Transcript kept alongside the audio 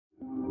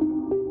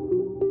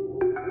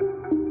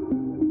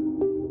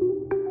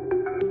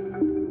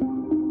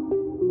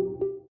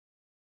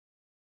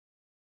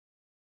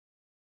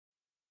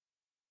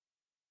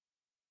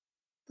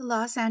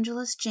Los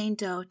Angeles Jane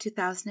Doe,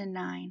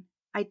 2009,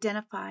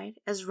 identified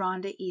as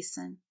Rhonda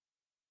Easson.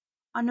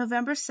 On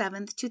November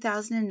 7,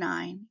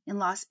 2009, in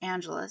Los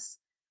Angeles,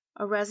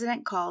 a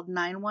resident called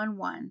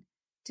 911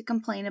 to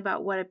complain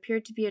about what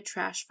appeared to be a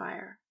trash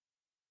fire.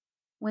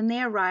 When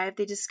they arrived,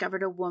 they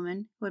discovered a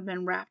woman who had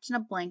been wrapped in a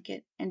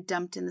blanket and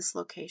dumped in this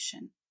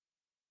location.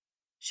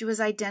 She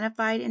was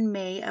identified in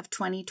May of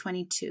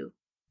 2022.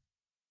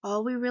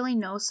 All we really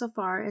know so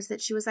far is that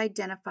she was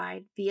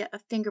identified via a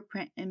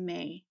fingerprint in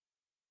May.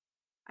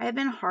 I have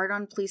been hard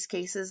on police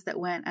cases that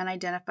went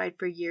unidentified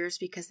for years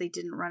because they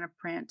didn't run a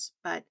print,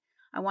 but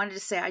I wanted to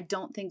say I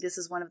don't think this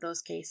is one of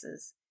those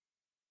cases.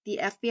 The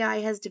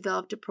FBI has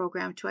developed a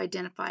program to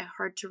identify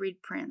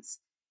hard-to-read prints,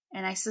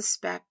 and I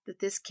suspect that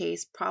this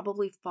case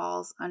probably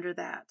falls under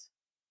that.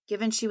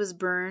 Given she was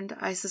burned,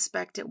 I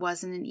suspect it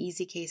wasn't an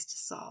easy case to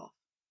solve.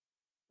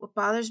 What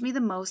bothers me the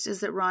most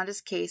is that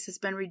Rhonda's case has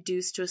been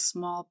reduced to a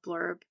small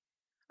blurb,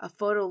 a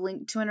photo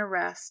linked to an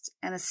arrest,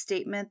 and a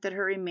statement that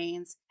her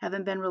remains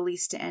haven't been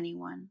released to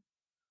anyone.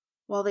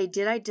 While they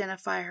did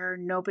identify her,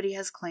 nobody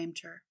has claimed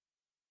her.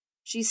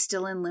 She's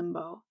still in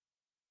limbo.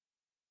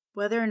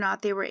 Whether or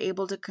not they were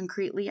able to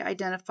concretely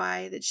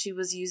identify that she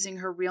was using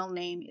her real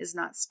name is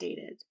not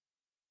stated.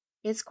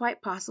 It's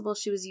quite possible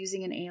she was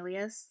using an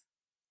alias,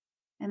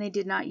 and they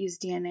did not use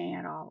DNA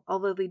at all,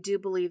 although they do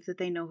believe that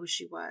they know who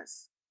she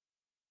was.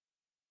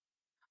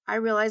 I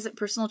realize that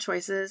personal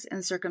choices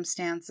and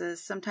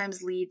circumstances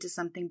sometimes lead to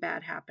something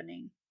bad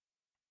happening.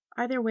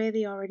 Either way,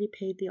 they already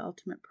paid the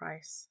ultimate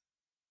price.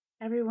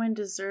 Everyone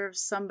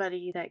deserves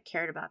somebody that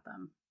cared about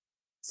them.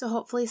 So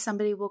hopefully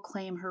somebody will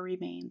claim her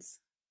remains.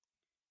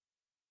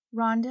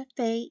 Rhonda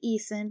Faye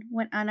Easson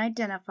went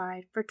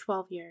unidentified for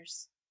 12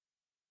 years.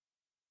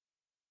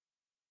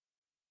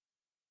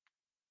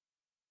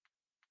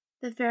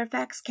 The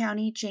Fairfax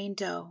County Jane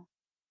Doe,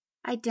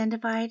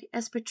 identified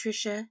as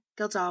Patricia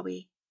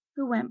Gildawie,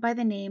 who went by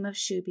the name of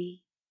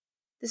Shuby.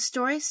 The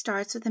story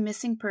starts with a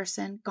missing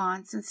person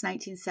gone since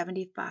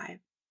 1975.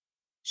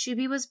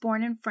 Shuby was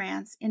born in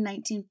France in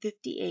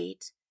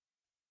 1958,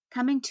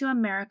 coming to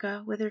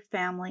America with her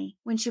family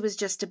when she was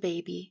just a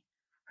baby.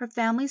 Her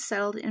family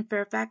settled in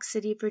Fairfax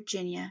City,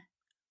 Virginia.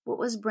 What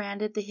was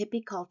branded the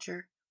hippie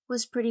culture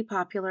was pretty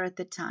popular at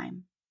the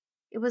time.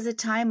 It was a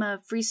time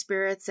of free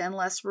spirits and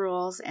less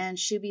rules, and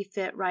Shuby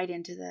fit right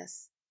into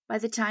this. By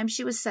the time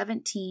she was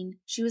 17,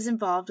 she was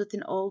involved with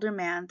an older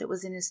man that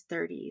was in his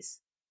 30s,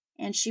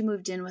 and she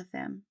moved in with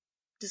him,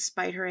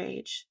 despite her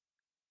age.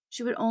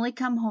 She would only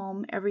come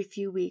home every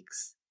few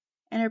weeks,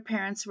 and her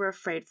parents were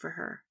afraid for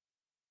her,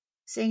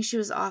 saying she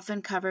was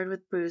often covered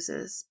with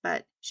bruises,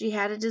 but she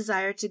had a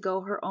desire to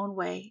go her own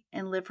way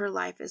and live her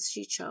life as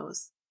she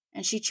chose,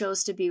 and she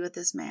chose to be with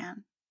this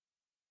man.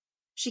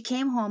 She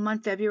came home on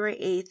February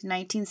 8,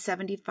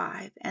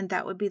 1975, and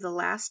that would be the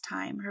last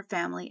time her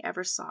family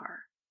ever saw her.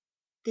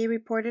 They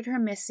reported her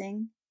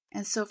missing,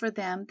 and so for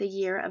them, the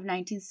year of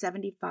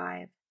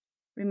 1975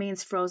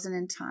 remains frozen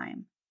in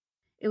time.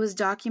 It was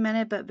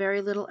documented, but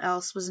very little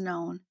else was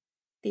known.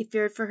 They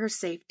feared for her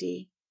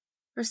safety.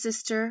 Her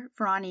sister,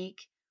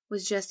 Veronique,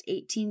 was just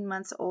 18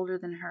 months older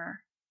than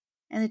her,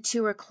 and the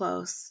two were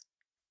close.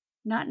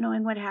 Not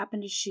knowing what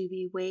happened to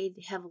Shuby weighed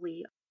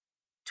heavily.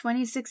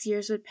 26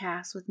 years would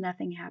pass with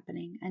nothing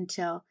happening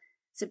until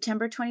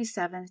September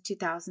 27,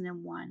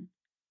 2001.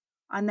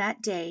 On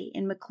that day,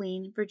 in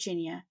McLean,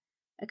 Virginia,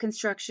 a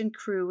construction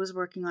crew was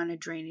working on a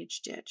drainage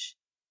ditch.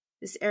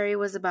 This area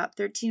was about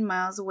 13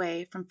 miles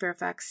away from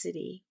Fairfax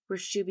City, where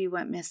Shuby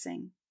went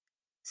missing.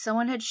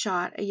 Someone had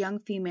shot a young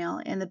female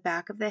in the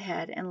back of the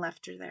head and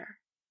left her there.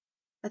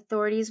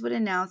 Authorities would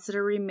announce that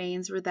her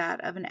remains were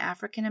that of an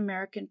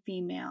African-American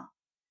female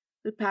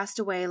who'd passed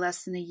away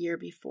less than a year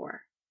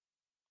before.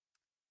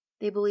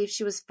 They believed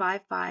she was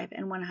 5'5"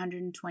 and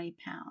 120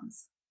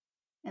 pounds.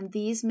 And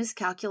these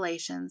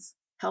miscalculations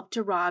helped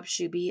to rob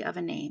Shuby of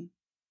a name.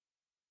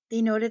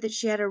 They noted that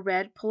she had a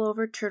red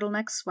pullover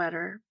turtleneck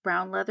sweater,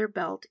 brown leather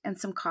belt, and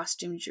some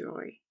costume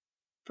jewelry.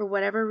 For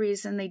whatever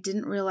reason, they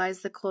didn't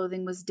realize the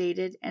clothing was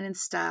dated and in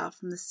style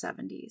from the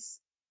 70s.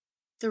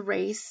 The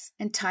race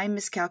and time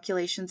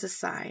miscalculations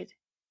aside,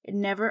 it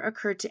never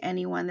occurred to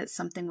anyone that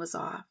something was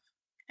off.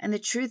 And the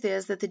truth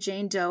is that the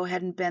Jane Doe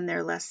hadn't been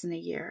there less than a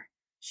year.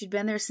 She'd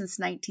been there since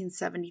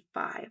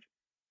 1975,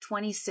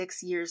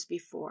 26 years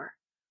before.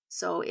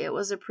 So it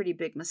was a pretty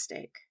big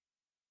mistake.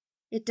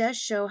 It does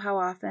show how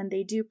often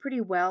they do pretty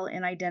well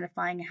in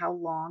identifying how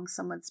long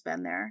someone's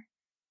been there.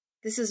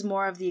 This is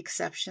more of the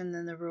exception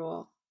than the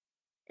rule.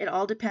 It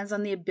all depends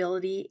on the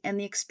ability and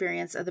the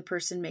experience of the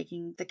person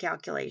making the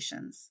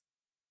calculations.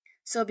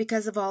 So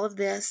because of all of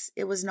this,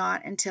 it was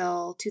not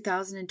until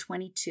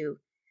 2022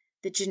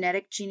 that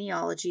genetic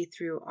genealogy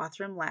through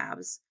Othram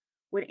Labs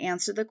would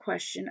answer the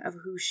question of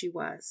who she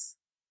was.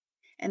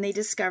 And they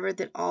discovered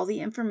that all the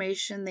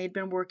information they'd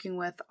been working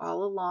with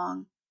all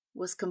along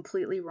was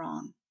completely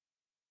wrong.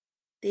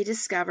 They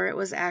discover it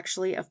was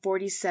actually a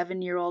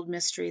 47-year-old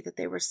mystery that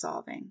they were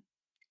solving.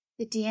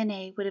 The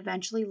DNA would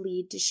eventually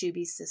lead to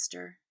Shuby's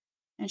sister,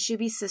 and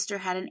Shuby's sister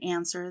had an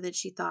answer that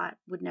she thought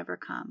would never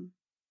come.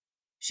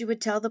 She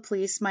would tell the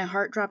police my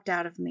heart dropped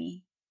out of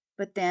me,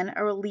 but then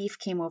a relief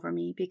came over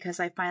me because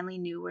I finally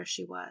knew where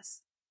she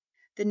was.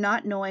 The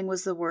not knowing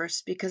was the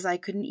worst because I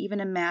couldn't even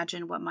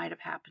imagine what might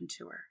have happened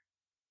to her.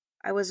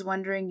 I was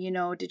wondering,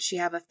 did she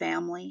have a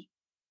family?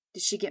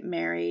 Did she get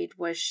married?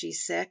 Was she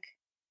sick?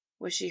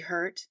 Was she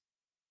hurt?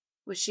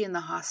 Was she in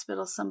the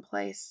hospital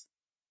someplace?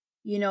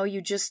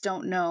 You just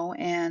don't know,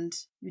 and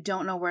you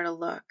don't know where to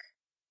look.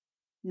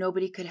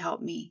 Nobody could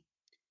help me.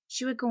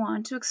 She would go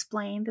on to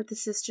explain that the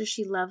sister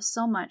she loved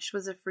so much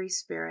was a free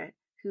spirit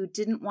who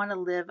didn't want to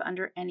live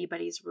under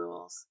anybody's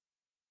rules.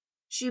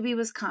 Shuby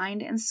was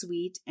kind and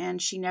sweet,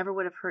 and she never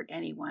would have hurt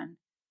anyone.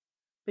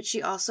 But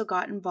she also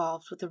got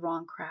involved with the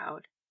wrong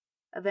crowd,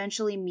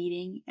 eventually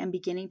meeting and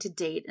beginning to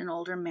date an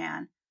older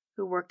man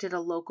who worked at a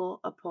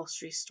local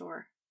upholstery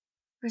store.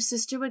 Her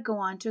sister would go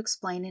on to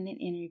explain in an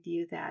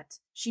interview that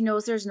she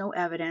knows there's no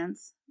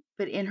evidence,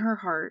 but in her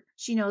heart,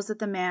 she knows that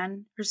the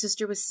man her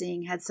sister was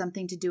seeing had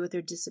something to do with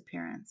her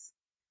disappearance.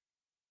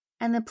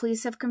 And the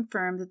police have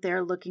confirmed that they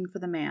are looking for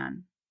the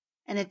man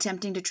and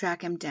attempting to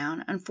track him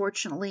down.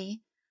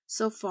 Unfortunately,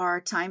 so far,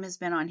 time has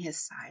been on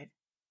his side.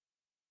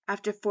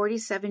 After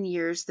 47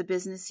 years, the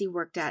business he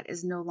worked at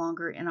is no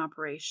longer in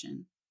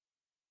operation.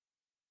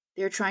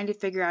 They're trying to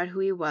figure out who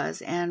he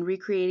was, and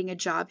recreating a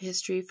job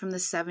history from the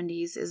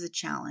 70s is a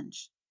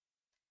challenge.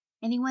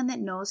 Anyone that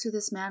knows who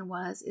this man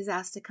was is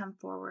asked to come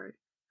forward.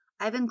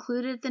 I've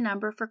included the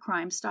number for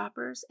Crime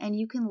Stoppers, and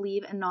you can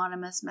leave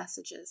anonymous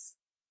messages.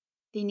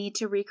 They need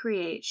to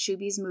recreate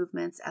Shuby's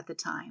movements at the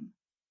time.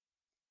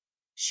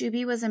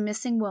 Shuby was a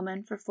missing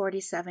woman for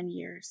 47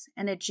 years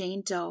and a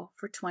Jane Doe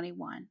for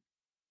 21.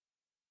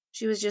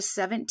 She was just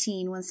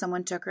 17 when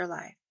someone took her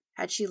life.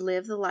 Had she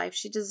lived the life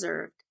she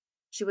deserved,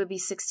 she would be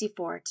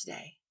 64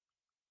 today.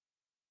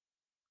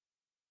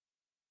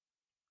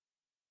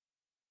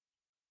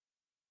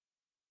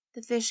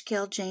 The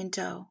Fishkill Jane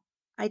Doe,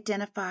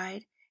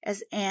 identified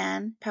as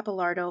Anne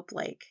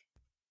Papalardo-Blake.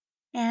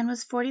 Anne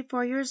was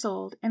 44 years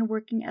old and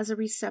working as a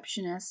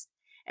receptionist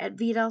at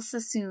Vidal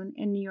Sassoon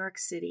in New York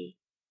City.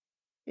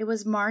 It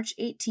was March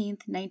 18,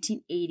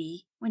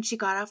 1980, when she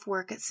got off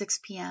work at 6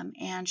 p.m.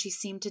 and she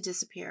seemed to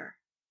disappear.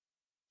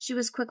 She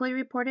was quickly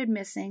reported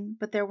missing,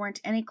 but there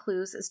weren't any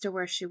clues as to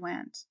where she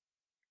went.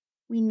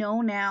 We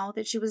know now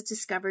that she was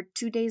discovered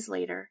 2 days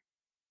later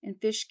in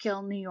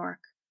Fishkill, New York,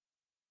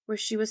 where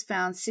she was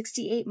found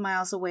 68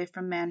 miles away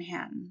from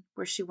Manhattan,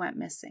 where she went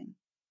missing.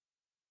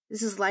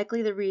 This is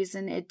likely the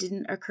reason it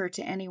didn't occur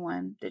to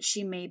anyone that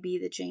she may be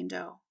the Jane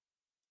Doe.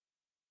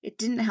 It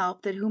didn't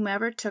help that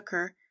whomever took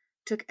her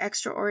took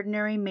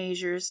extraordinary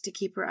measures to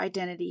keep her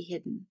identity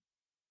hidden.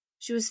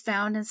 She was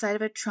found inside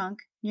of a trunk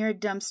near a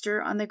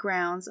dumpster on the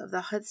grounds of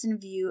the Hudson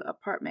View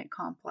apartment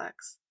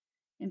complex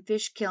in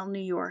Fishkill, New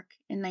York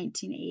in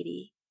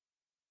 1980.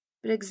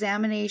 But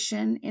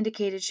examination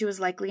indicated she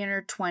was likely in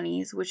her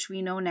 20s, which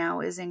we know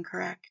now is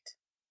incorrect.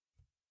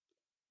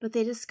 But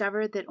they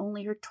discovered that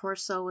only her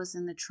torso was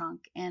in the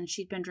trunk and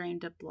she'd been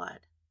drained of blood.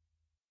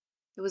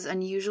 It was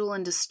unusual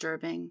and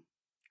disturbing.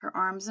 Her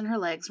arms and her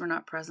legs were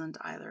not present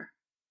either.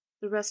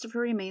 The rest of her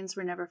remains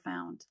were never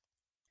found.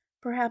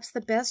 Perhaps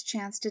the best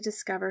chance to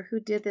discover who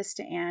did this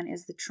to Anne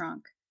is the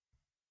trunk.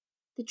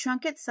 The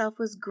trunk itself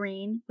was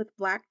green with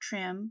black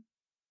trim,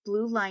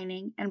 blue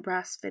lining, and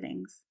brass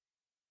fittings.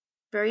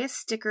 Various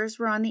stickers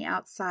were on the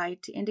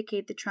outside to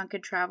indicate the trunk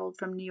had traveled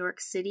from New York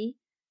City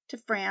to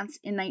France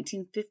in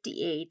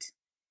 1958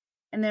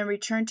 and then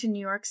returned to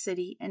New York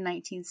City in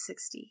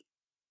 1960.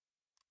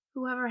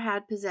 Whoever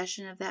had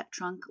possession of that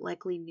trunk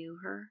likely knew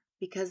her,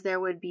 because there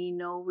would be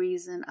no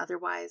reason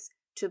otherwise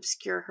to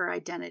obscure her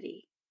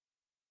identity.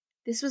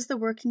 This was the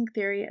working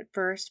theory at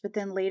first, but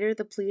then later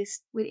the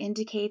police would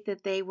indicate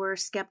that they were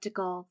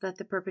skeptical that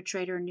the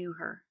perpetrator knew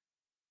her,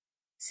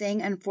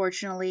 saying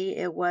unfortunately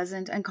it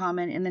wasn't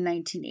uncommon in the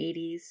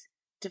 1980s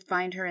to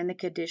find her in the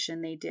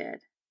condition they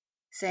did,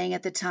 saying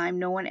at the time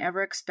no one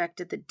ever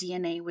expected that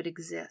DNA would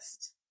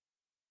exist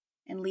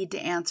and lead to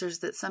answers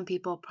that some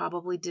people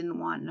probably didn't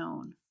want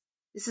known.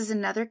 This is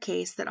another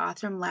case that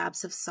Othram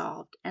Labs have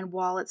solved, and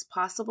while it's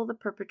possible the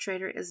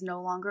perpetrator is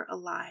no longer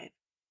alive,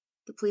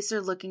 the police are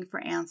looking for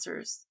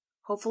answers.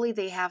 Hopefully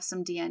they have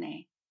some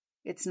DNA.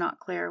 It's not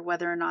clear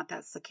whether or not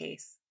that's the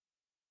case.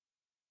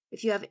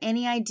 If you have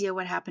any idea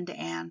what happened to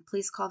Anne,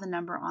 please call the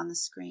number on the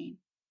screen.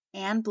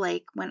 Anne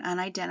Blake went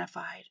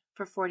unidentified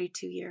for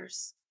 42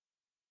 years.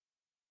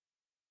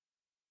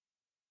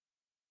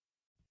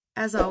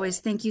 As always,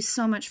 thank you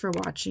so much for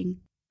watching.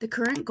 The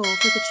current goal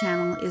for the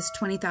channel is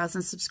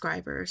 20,000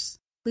 subscribers.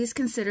 Please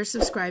consider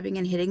subscribing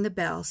and hitting the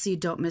bell so you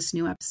don't miss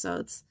new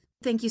episodes.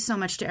 Thank you so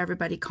much to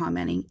everybody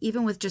commenting.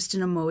 Even with just an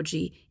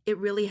emoji, it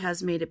really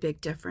has made a big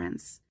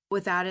difference.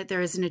 Without it,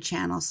 there isn't a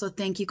channel, so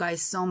thank you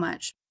guys so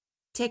much.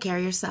 Take care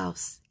of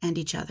yourselves and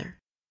each other.